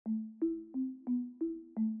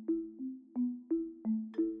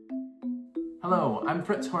Hello, I'm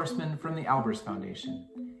Fritz from the Albers Foundation.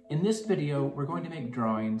 In this video, we're going to make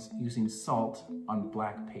drawings using salt on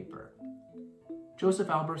black paper. Josef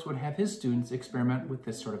Albers would have his students experiment with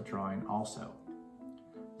this sort of drawing also.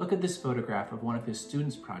 Look at this photograph of one of his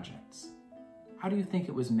students' projects. How do you think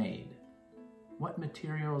it was made? What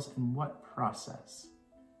materials and what process?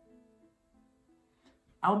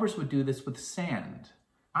 Albers would do this with sand.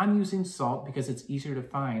 I'm using salt because it's easier to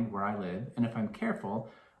find where I live, and if I'm careful,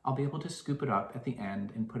 I'll be able to scoop it up at the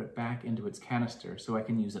end and put it back into its canister so I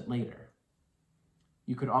can use it later.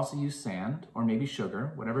 You could also use sand, or maybe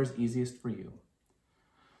sugar, whatever is easiest for you.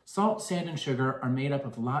 Salt, sand, and sugar are made up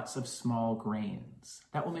of lots of small grains.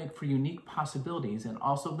 That will make for unique possibilities and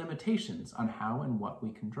also limitations on how and what we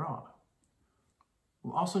can draw.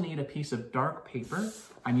 We'll also need a piece of dark paper.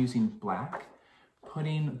 I'm using black.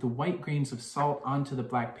 Putting the white grains of salt onto the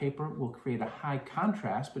black paper will create a high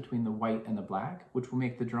contrast between the white and the black, which will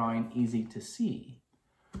make the drawing easy to see.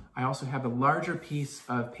 I also have a larger piece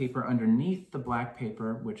of paper underneath the black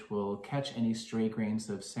paper, which will catch any stray grains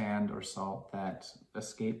of sand or salt that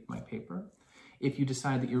escape my paper. If you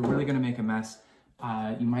decide that you're really going to make a mess,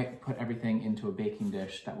 you might put everything into a baking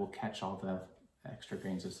dish that will catch all the extra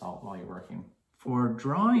grains of salt while you're working. For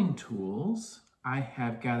drawing tools, I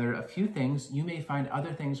have gathered a few things. You may find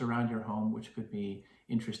other things around your home which could be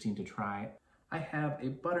interesting to try. I have a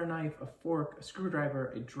butter knife, a fork, a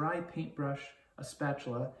screwdriver, a dry paintbrush, a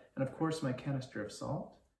spatula, and of course my canister of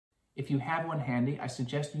salt. If you have one handy, I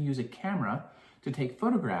suggest you use a camera to take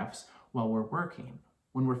photographs while we're working.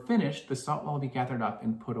 When we're finished, the salt will be gathered up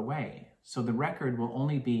and put away, so the record will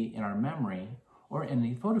only be in our memory or in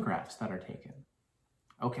the photographs that are taken.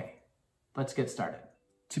 Okay, let's get started.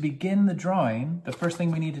 To begin the drawing, the first thing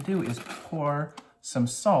we need to do is pour some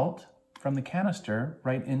salt from the canister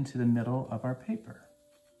right into the middle of our paper.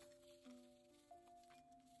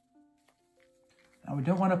 Now we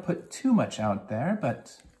don't want to put too much out there,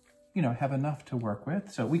 but have enough to work with.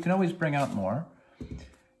 So we can always bring out more.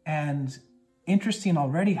 And interesting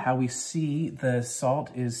already how we see the salt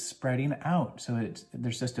is spreading out. So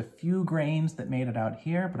there's just a few grains that made it out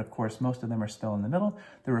here, but of course most of them are still in the middle.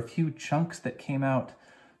 There were a few chunks that came out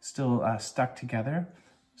still stuck together.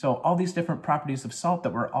 So all these different properties of salt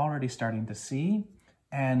that we're already starting to see.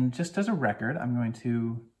 And just as a record, I'm going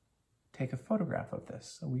to take a photograph of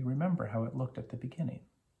this so we remember how it looked at the beginning.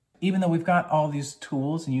 Even though we've got all these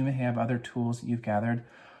tools, and you may have other tools that you've gathered,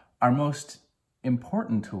 our most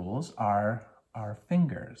important tools are our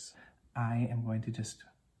fingers. I am going to just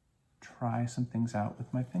try some things out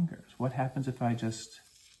with my fingers. What happens if I just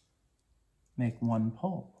make one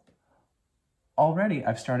pull? Already,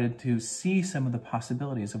 I've started to see some of the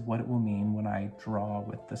possibilities of what it will mean when I draw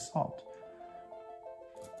with the salt.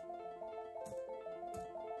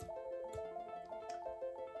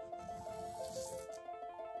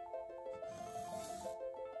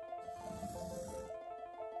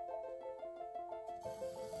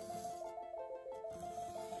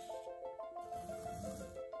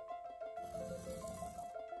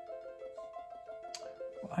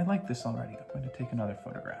 Well, I like this already. I'm going to take another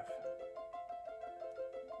photograph.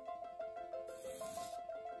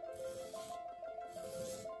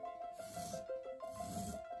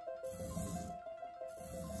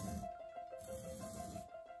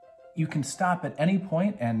 You can stop at any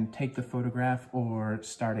point and take the photograph or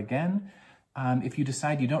start again. If you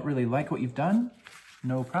decide you don't really like what you've done,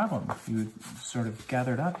 no problem. You sort of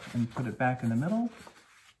gather it up and put it back in the middle.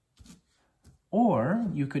 Or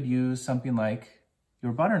you could use something like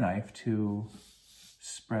your butter knife to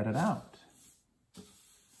spread it out.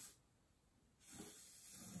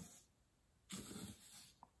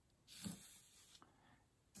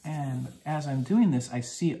 And as I'm doing this, I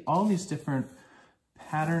see all these different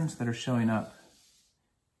patterns that are showing up.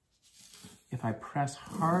 If I press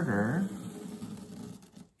harder,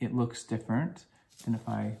 it looks different than if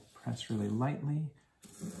I press really lightly.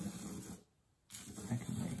 I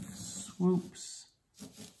can make swoops.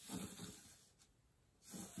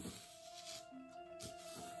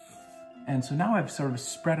 And so now I've sort of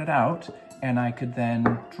spread it out, and I could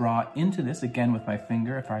then draw into this again with my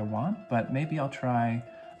finger if I want, but maybe I'll try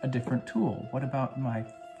a different tool. What about my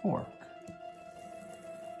fork?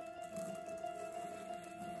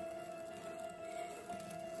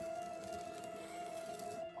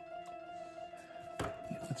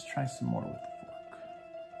 Let's try some more with the fork.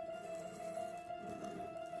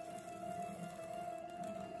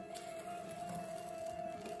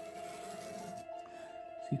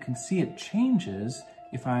 So you can see it changes.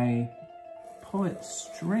 If I pull it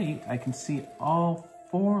straight, I can see all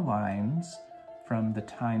 4 lines from the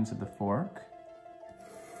tines of the fork.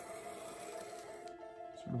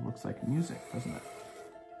 Sort of looks like music, doesn't it?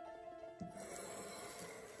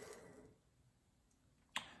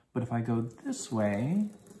 But if I go this way,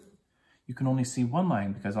 you can only see one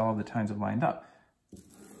line because all of the tines have lined up,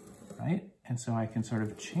 right? And so I can sort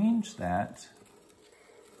of change that.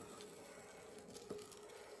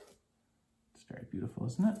 It's very beautiful,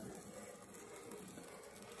 isn't it?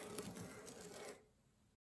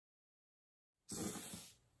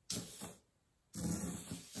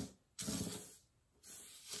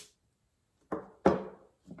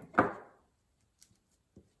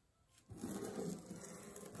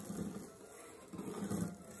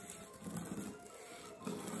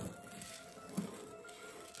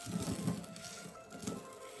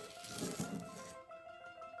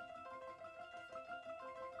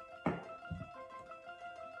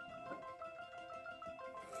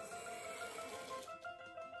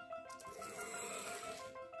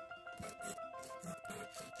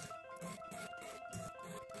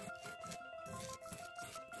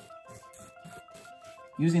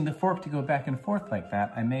 Using the fork to go back and forth like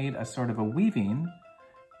that, I made a sort of a weaving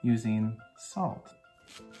using salt.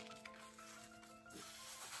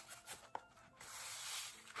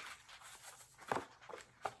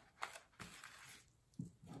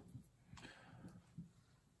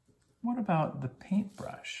 What about the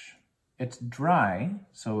paintbrush? It's dry,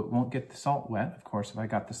 so it won't get the salt wet. Of course, if I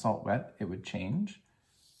got the salt wet, it would change.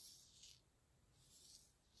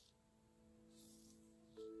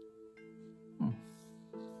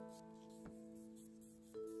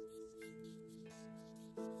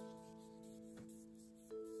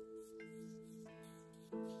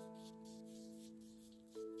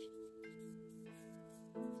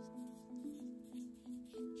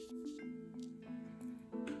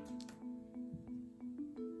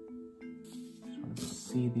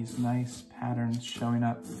 See these nice patterns showing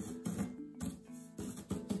up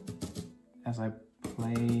as I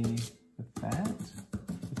play with that,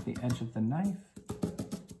 with the edge of the knife.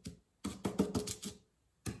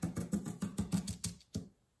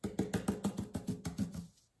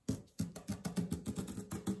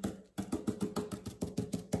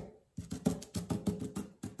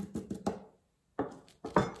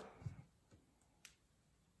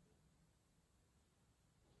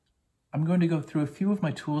 I'm going to go through a few of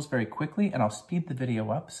my tools very quickly, and I'll speed the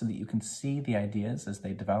video up so that you can see the ideas as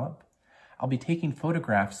they develop. I'll be taking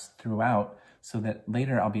photographs throughout so that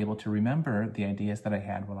later I'll be able to remember the ideas that I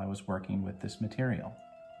had while I was working with this material.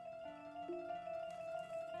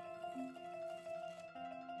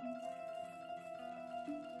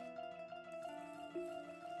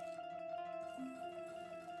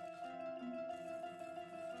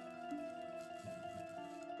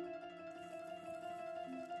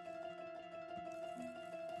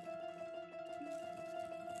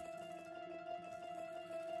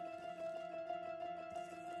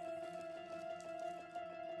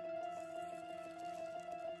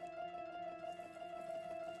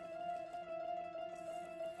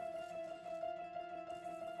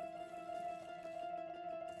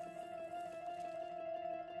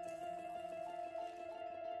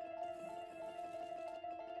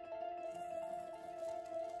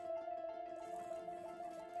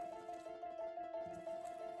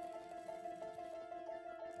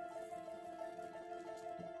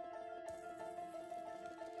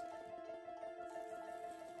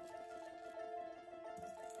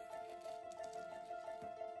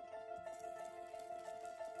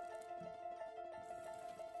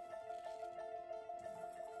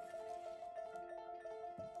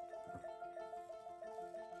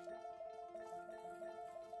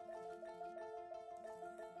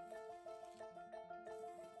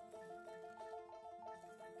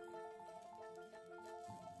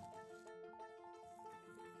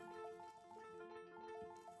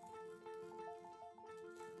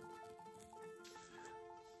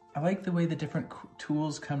 I like the way the different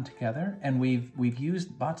tools come together, and we've used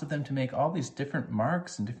lots of them to make all these different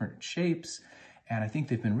marks and different shapes, and I think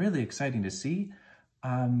they've been really exciting to see.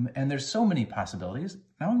 And there's so many possibilities.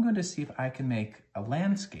 Now I'm going to see if I can make a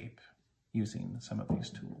landscape using some of these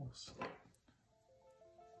tools.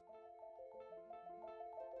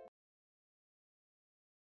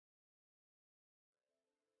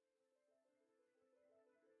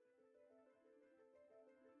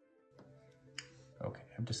 Okay,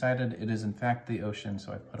 I've decided it is in fact the ocean,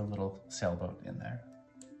 so I've put a little sailboat in there.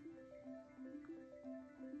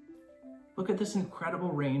 Look at this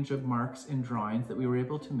incredible range of marks and drawings that we were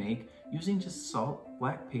able to make using just salt,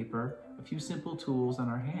 black paper, a few simple tools on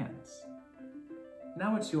our hands.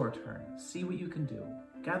 Now it's your turn. See what you can do.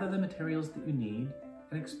 Gather the materials that you need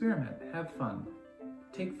and experiment. Have fun.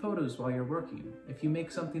 take photos while you're working. If you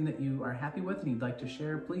make something that you are happy with and you'd like to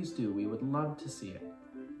share, please do. We would love to see it.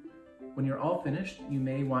 When you're all finished, you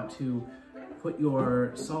may want to put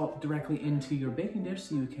your salt directly into your baking dish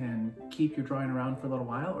so you can keep your drawing around for a little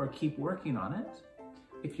while or keep working on it.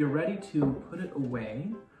 If you're ready to put it away,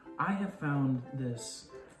 I have found this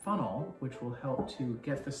funnel which will help to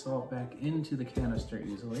get the salt back into the canister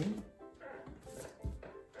easily.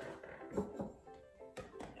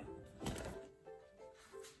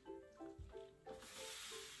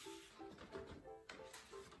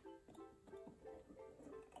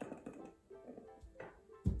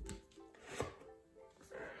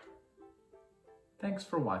 Thanks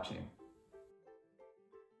for watching.